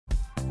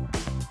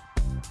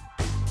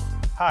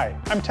Hi,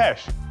 I'm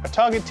Tesh, a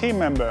Target team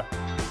member.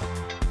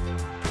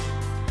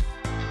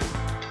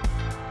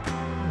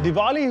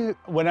 Diwali,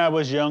 when I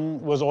was young,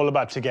 was all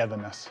about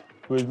togetherness.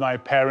 With my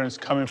parents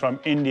coming from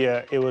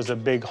India, it was a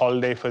big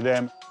holiday for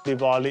them.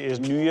 Diwali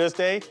is New Year's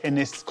Day, and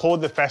it's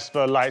called the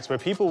Festival of Lights, where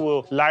people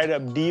will light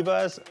up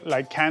divas,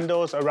 like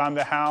candles, around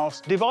the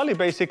house. Diwali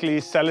basically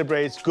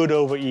celebrates good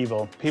over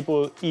evil.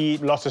 People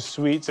eat lots of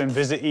sweets and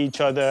visit each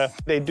other.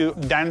 They do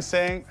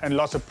dancing and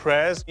lots of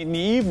prayers. In the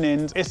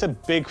evenings, it's a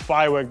big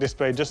firework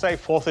display, just like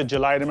 4th of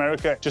July in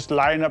America, just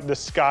lighting up the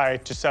sky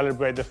to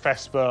celebrate the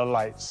Festival of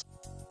Lights.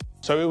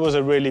 So it was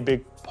a really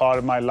big part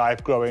of my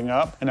life growing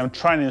up, and I'm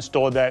trying to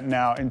install that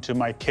now into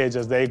my kids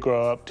as they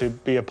grow up to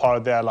be a part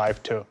of their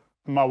life too.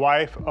 My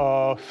wife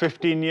of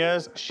 15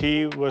 years,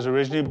 she was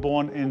originally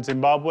born in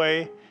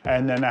Zimbabwe,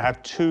 and then I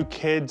have 2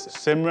 kids,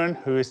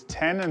 Simran, who is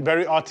 10 and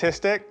very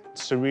artistic,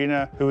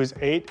 Serena, who is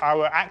 8.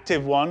 Our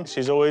active one,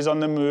 she's always on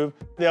the move.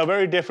 They are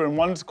very different.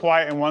 One's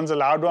quiet and one's a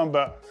loud one,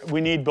 but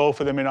we need both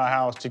of them in our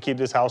house to keep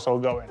this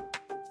household going.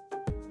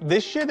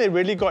 This year, they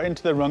really got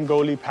into the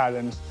Rangoli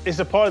patterns. It's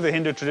a part of the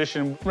Hindu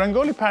tradition.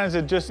 Rangoli patterns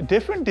are just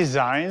different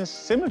designs,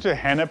 similar to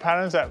henna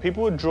patterns that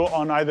people would draw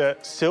on either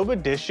silver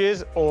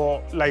dishes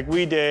or, like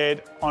we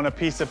did, on a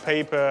piece of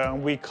paper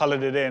and we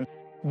colored it in.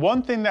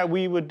 One thing that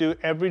we would do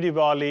every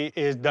Diwali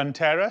is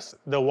Dhanteras,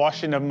 the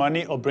washing of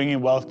money or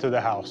bringing wealth to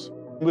the house.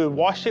 We would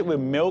wash it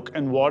with milk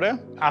and water.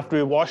 After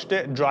we washed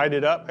it, dried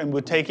it up, and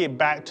we'd take it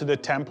back to the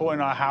temple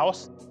in our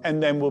house,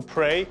 and then we'll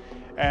pray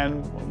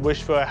and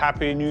wish for a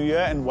happy new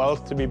year and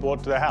wealth to be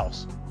brought to the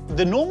house.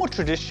 The normal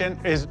tradition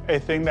is a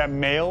thing that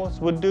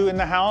males would do in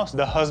the house,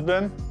 the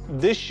husband.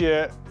 This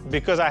year,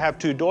 because I have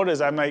 2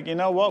 daughters, I'm like, you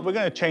know what, we're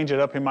gonna change it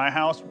up in my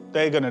house.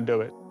 They're gonna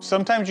do it.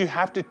 Sometimes you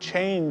have to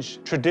change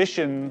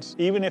traditions,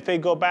 even if they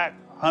go back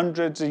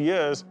hundreds of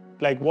years.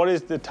 Like, what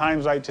is the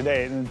times like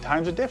today? And the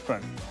times are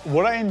different.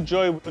 What I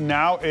enjoy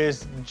now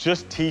is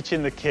just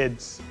teaching the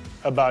kids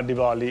about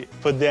Diwali,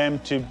 for them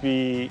to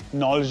be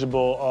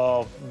knowledgeable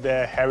of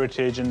their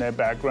heritage and their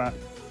background.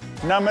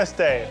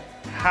 Namaste.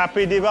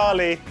 Happy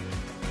Diwali.